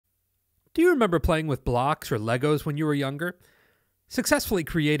Do you remember playing with blocks or Legos when you were younger? Successfully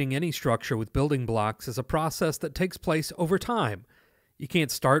creating any structure with building blocks is a process that takes place over time. You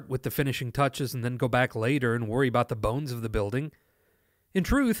can't start with the finishing touches and then go back later and worry about the bones of the building. In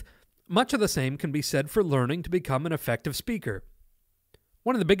truth, much of the same can be said for learning to become an effective speaker.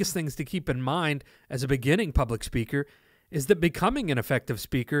 One of the biggest things to keep in mind as a beginning public speaker is that becoming an effective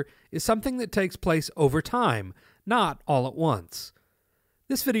speaker is something that takes place over time, not all at once.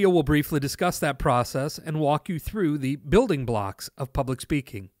 This video will briefly discuss that process and walk you through the building blocks of public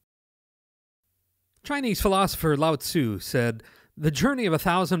speaking. Chinese philosopher Lao Tzu said, "The journey of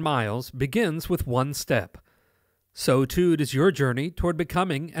 1,000 miles begins with one step." So too does your journey toward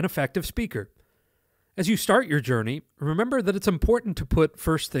becoming an effective speaker. As you start your journey, remember that it's important to put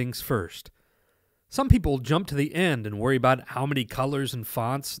first things first. Some people jump to the end and worry about how many colors and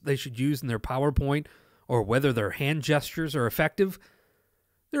fonts they should use in their PowerPoint or whether their hand gestures are effective.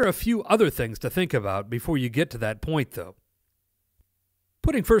 There are a few other things to think about before you get to that point, though.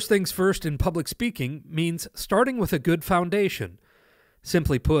 Putting first things first in public speaking means starting with a good foundation.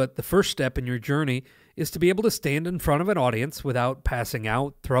 Simply put, the first step in your journey is to be able to stand in front of an audience without passing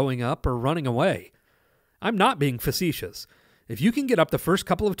out, throwing up, or running away. I'm not being facetious. If you can get up the first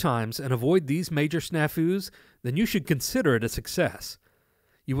couple of times and avoid these major snafus, then you should consider it a success.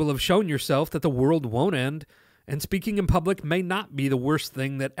 You will have shown yourself that the world won't end, and speaking in public may not be the worst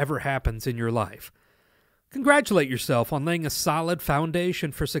thing that ever happens in your life. Congratulate yourself on laying a solid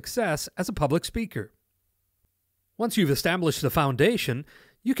foundation for success as a public speaker. Once you've established the foundation,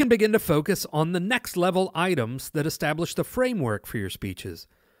 you can begin to focus on the next level items that establish the framework for your speeches.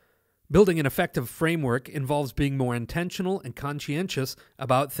 Building an effective framework involves being more intentional and conscientious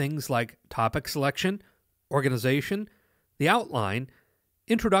about things like topic selection, organization, the outline,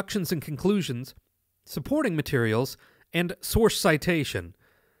 introductions and conclusions, supporting materials, and source citation.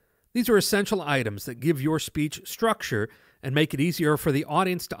 These are essential items that give your speech structure and make it easier for the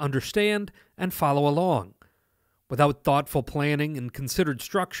audience to understand and follow along. Without thoughtful planning and considered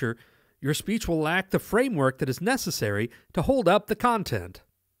structure, your speech will lack the framework that is necessary to hold up the content.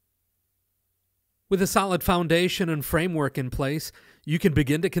 With a solid foundation and framework in place, you can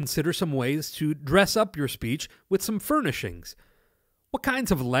begin to consider some ways to dress up your speech with some furnishings. What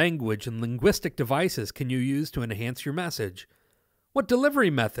kinds of language and linguistic devices can you use to enhance your message? What delivery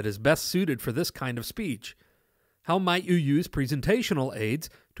method is best suited for this kind of speech? How might you use presentational aids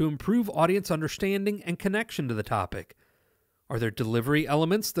to improve audience understanding and connection to the topic? Are there delivery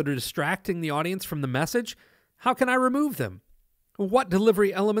elements that are distracting the audience from the message? How can I remove them? What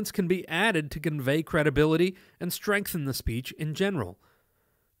delivery elements can be added to convey credibility and strengthen the speech in general?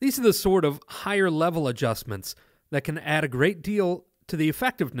 These are the sort of higher-level adjustments that can add a great deal to the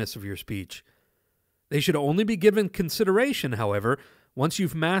effectiveness of your speech. They should only be given consideration, however, once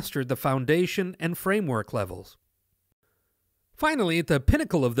you've mastered the foundation and framework levels. Finally, at the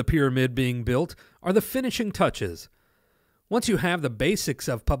pinnacle of the pyramid being built are the finishing touches. Once you have the basics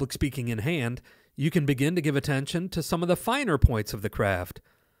of public speaking in hand, you can begin to give attention to some of the finer points of the craft.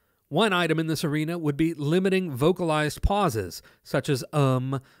 One item in this arena would be limiting vocalized pauses, such as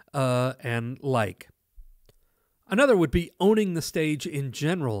and like. Another would be owning the stage in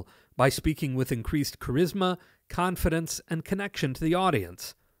general by speaking with increased charisma, confidence, and connection to the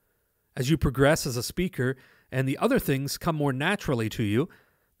audience. As you progress as a speaker and the other things come more naturally to you,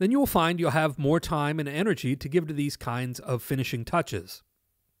 then you will find you'll have more time and energy to give to these kinds of finishing touches.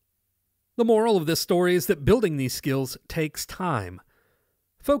 The moral of this story is that building these skills takes time.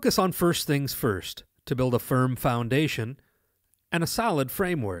 Focus on first things first to build a firm foundation and a solid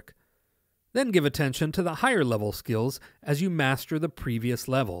framework. Then give attention to the higher level skills as you master the previous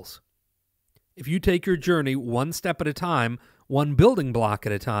levels. If you take your journey one step at a time, one building block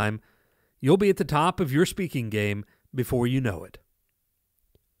at a time, you'll be at the top of your speaking game before you know it.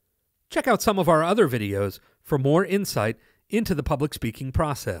 Check out some of our other videos for more insight into the public speaking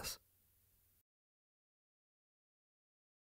process.